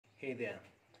Hey there.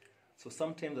 So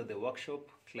sometimes at the workshop,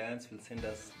 clients will send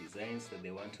us designs that they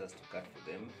want us to cut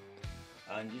for them,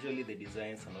 and usually the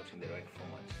designs are not in the right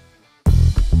format.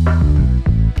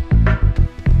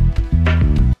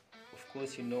 Of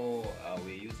course,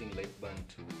 we're using Lightburn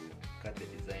to cut the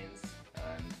designs,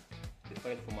 and the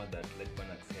file format that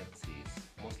Lightburn accepts is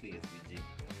mostly SVG,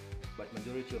 but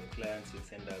majority of clients will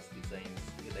send us designs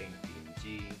either in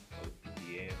PNG or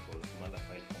PDF or some other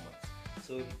file formats.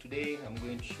 So today I'm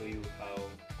going to show you how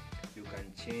you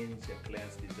can change a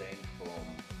client's design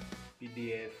from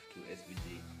PDF to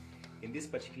SVG. In this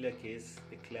particular case,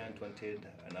 the client wanted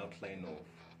an outline of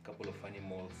a couple of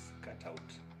animals cut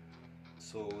out.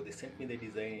 So they sent me the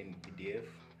design in PDF.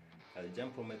 I'll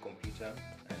jump on my computer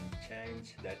and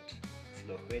change that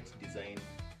silhouette design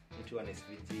into an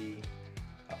SVG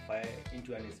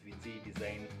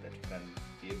design that you can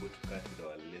be able to cut with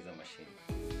our laser machine.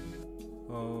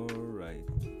 Alright,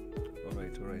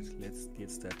 let's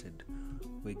get started.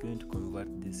 We're going to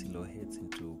convert these silhouettes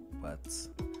into parts.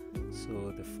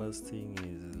 So the first thing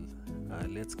is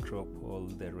let's crop all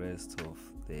the rest of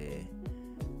the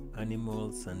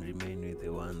animals and remain with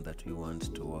the one that we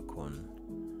want to work on.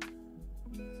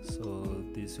 So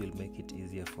this will make it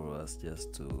easier for us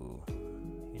just to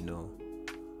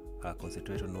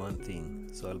concentrate on one thing.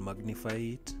 So I'll magnify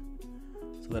it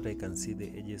so that I can see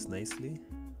the edges nicely.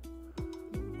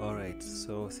 Alright,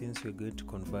 so since we're going to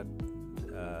convert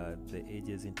the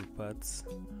edges into parts,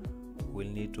 we'll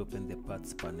need to open the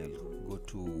parts panel. Go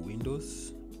to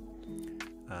Windows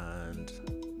and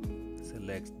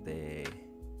select the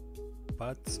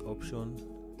parts option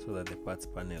so that the parts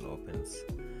panel opens.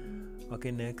 Okay,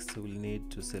 next we'll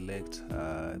need to select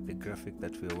the graphic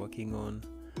that we're working on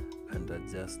and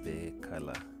adjust the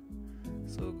color.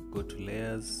 So go to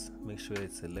layers, make sure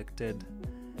it's selected,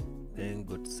 then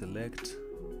go to select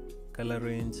color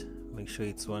range, make sure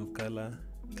it's one color,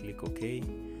 click OK,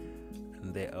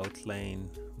 and the outline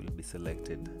will be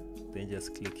selected. Then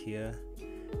just click here,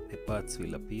 the parts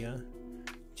will appear.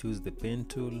 Choose the pen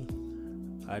tool,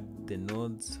 add the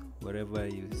nodes wherever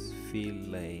you feel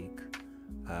like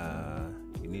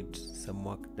you need some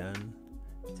work done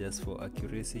just for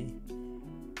accuracy.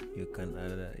 You can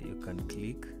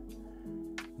click,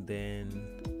 then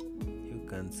you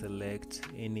can select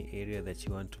any area that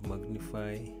you want to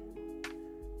magnify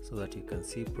so that you can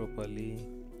see properly.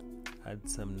 Add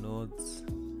some nodes,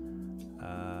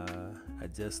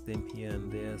 adjust them here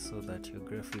and there so that your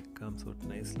graphic comes out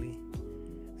nicely.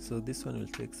 So this one will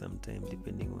take some time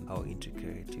depending on how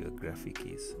intricate your graphic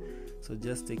is. So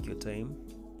just take your time,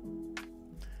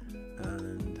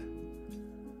 and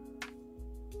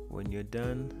when you're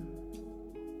done,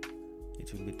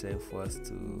 it will be time for us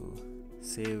to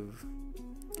save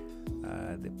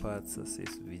the parts as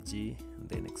SVG and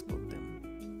then export them.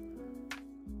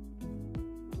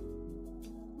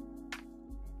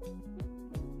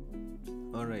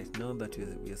 Alright, now that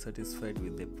we are satisfied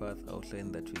with the path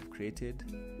outline that we've created,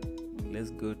 let's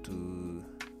go to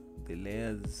the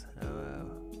layers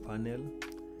panel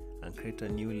and create a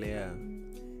new layer.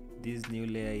 This new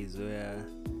layer is where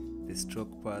the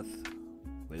stroke path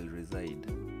will reside.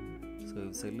 So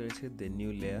we've selected the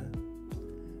new layer,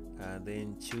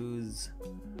 then choose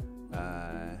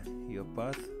your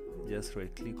path, just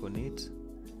right click on it,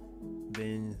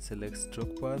 then select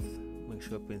stroke path, make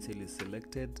sure pencil is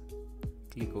selected,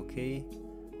 click OK,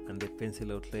 and the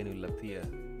pencil outline will appear.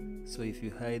 So if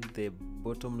you hide the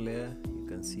bottom layer, you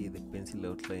can see the pencil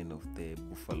outline of the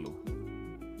buffalo.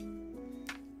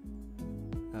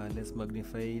 Let's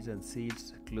magnify it and see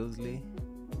it closely.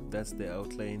 That's the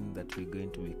outline that we're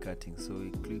going to be cutting. So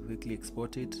we quickly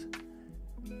export it,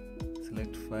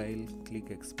 select file,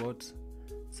 click export,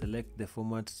 select the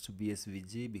format to be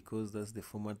SVG because that's the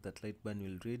format that Lightburn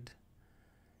will read,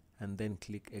 and then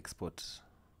click export.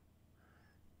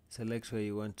 Select where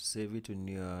you want to save it on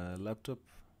your laptop,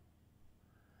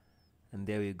 and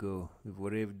there we go, we've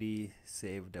already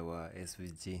saved our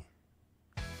SVG.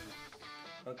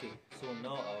 Okay, so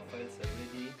now our files are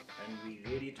ready and we're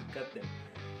ready to cut them.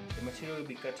 The material we'll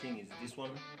be cutting is this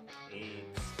one.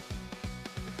 It's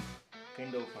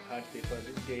kind of a hard paper.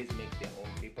 These guys make their own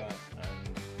paper,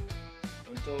 and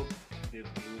on top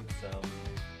they've glued some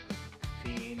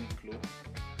thin glue.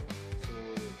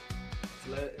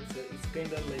 So it's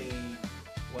kind of like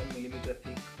 1 millimeter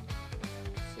thick.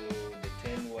 So the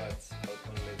 10 watts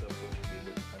Falcon laser will be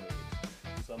able to handle it.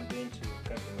 So I'm going to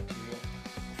cut the material.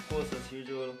 Of course, as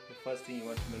usual, the first thing you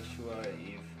want to make sure,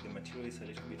 if the material is a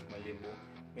little bit malleable,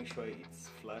 make sure it's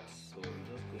flat. So I'm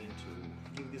just going to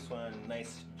give this one a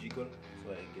nice jiggle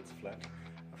so it gets flat.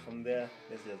 And from there,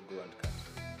 let's just go and cut.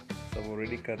 So I've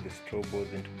already cut the straw balls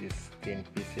into these thin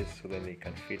pieces so that they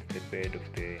can fit the bed of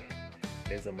the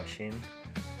laser machine.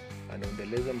 And on the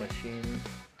laser machine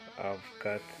I've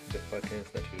cut the patterns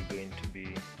that we're going to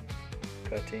be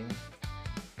cutting.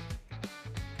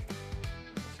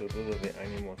 So those are the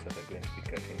animals that are going to be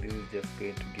cutting. This is just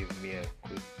going to give me a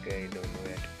quick guide on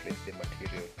where to place the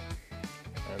material.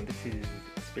 And this is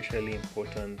especially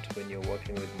important when you're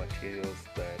working with materials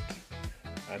that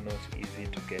are not easy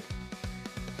to get.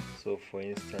 So for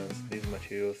instance, these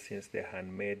materials, since they're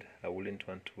handmade, I wouldn't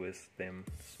want to waste them.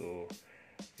 So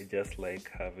it's just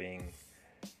like having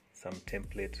some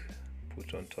template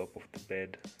put on top of the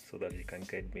bed so that you can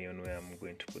guide me on where I'm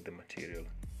going to put the material.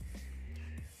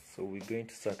 So we're going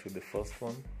to start with the first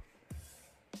one.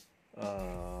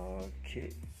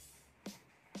 Okay.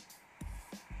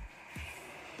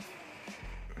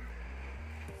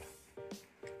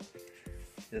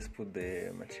 Just put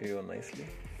the material nicely.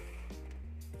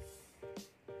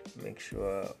 Make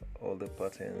sure all the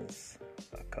patterns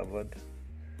are covered.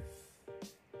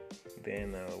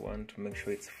 Then I want to make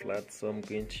sure it's flat, so I'm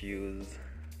going to use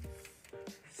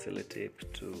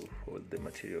sellotape to hold the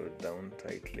material down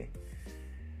tightly.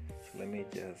 So let me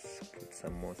just put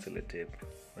some more sellotape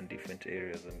on different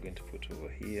areas. I'm going to put over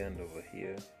here and over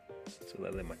here so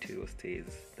that the material stays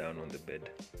down on the bed.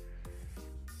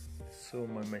 So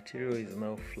my material is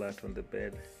now flat on the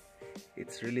bed.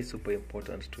 It's really super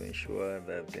important to ensure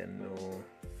that there are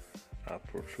no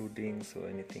protrudings or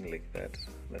anything like that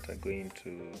that are going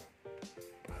to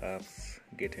perhaps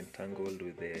get entangled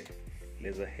with the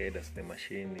laser head as the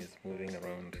machine is moving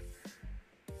around.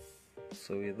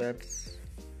 So with that,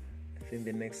 I think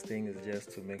the next thing is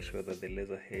just to make sure that the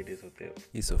laser head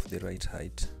is of the right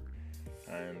height,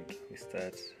 and we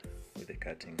start with the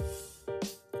cutting.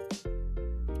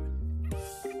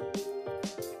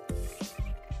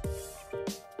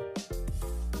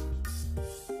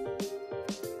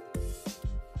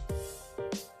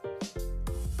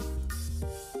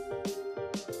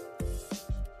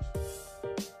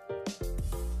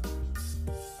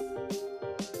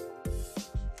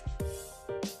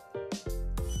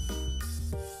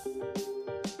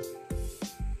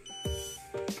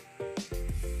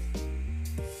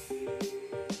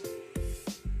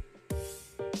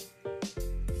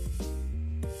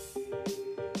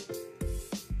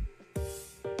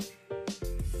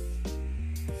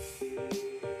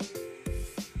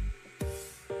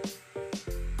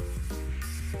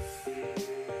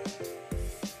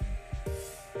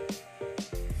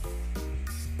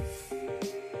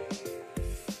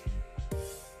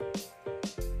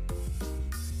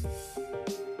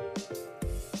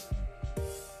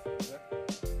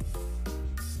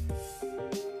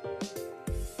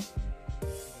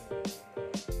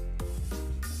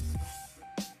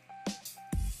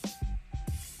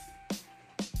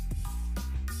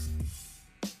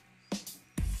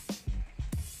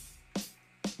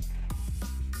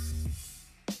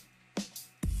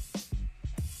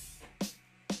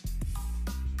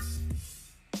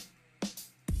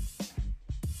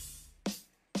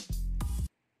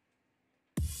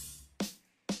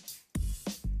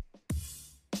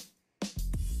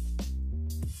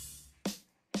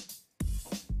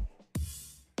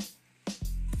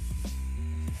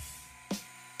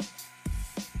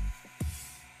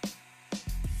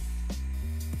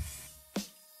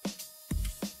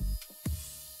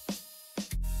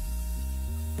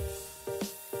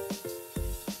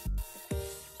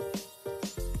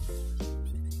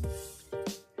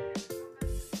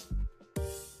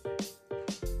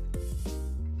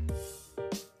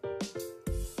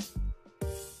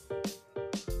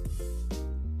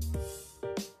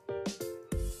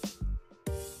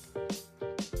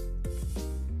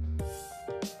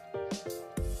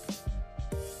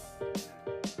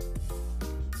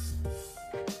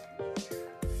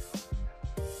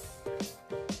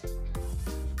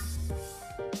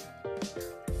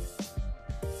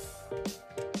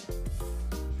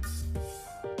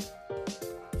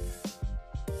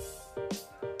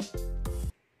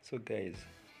 So guys,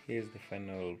 here's the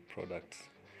final product.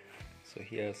 So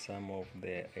here are some of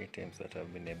the items that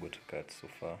I've been able to cut so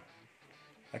far.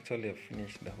 Actually, I've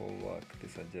finished the whole work.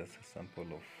 These are just a sample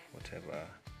of whatever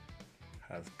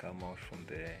has come out from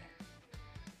the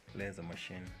laser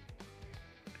machine.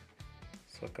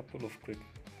 So a couple of quick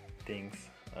things.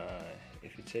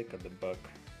 If you check at the back,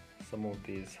 some of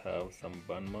these have some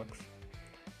burn marks.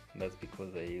 That's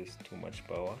because I used too much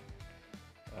power.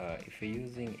 If you're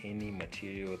using any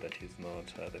material that is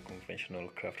not the conventional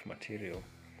craft material,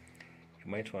 you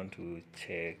might want to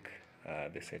check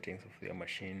the settings of your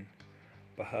machine.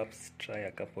 Perhaps try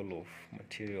a couple of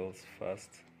materials first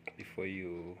before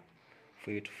you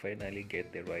for you to finally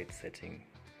get the right setting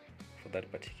for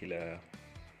that particular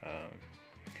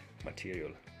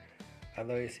material.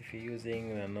 Otherwise, if you're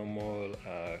using normal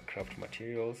craft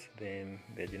materials, then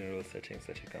the general settings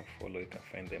that you can follow, you can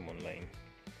find them online.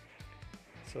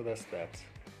 So that's that.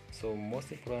 So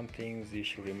most important things you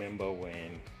should remember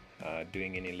when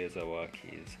doing any laser work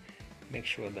is make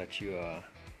sure that your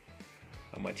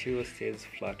material stays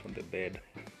flat on the bed,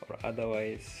 or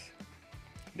otherwise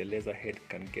the laser head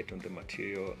can get on the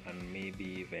material and maybe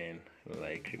even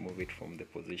like remove it from the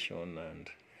position, and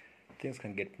things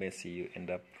can get messy. You end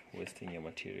up wasting your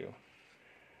material.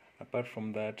 Apart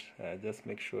from that, just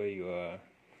make sure you are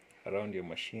around your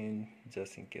machine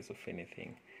just in case of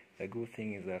anything. The good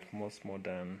thing is that most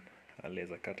modern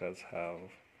laser cutters have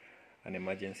an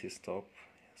emergency stop,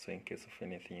 so in case of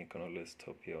anything you can always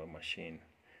stop your machine,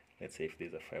 let's say if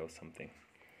there's a fire or something.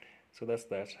 So that's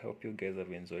that. I hope you guys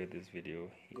have enjoyed this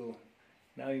video. Go.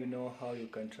 Now you know how you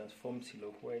can transform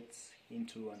silhouettes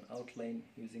into an outline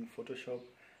using Photoshop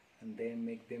and then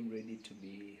make them ready to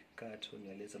be cut on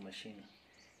your laser machine.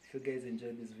 If you guys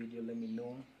enjoyed this video, let me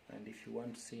know, and if you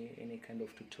want to see any kind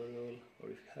of tutorial, or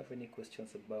if you have any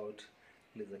questions about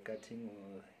laser cutting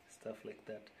or stuff like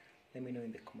that, let me know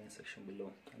in the comment section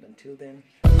below. And until then,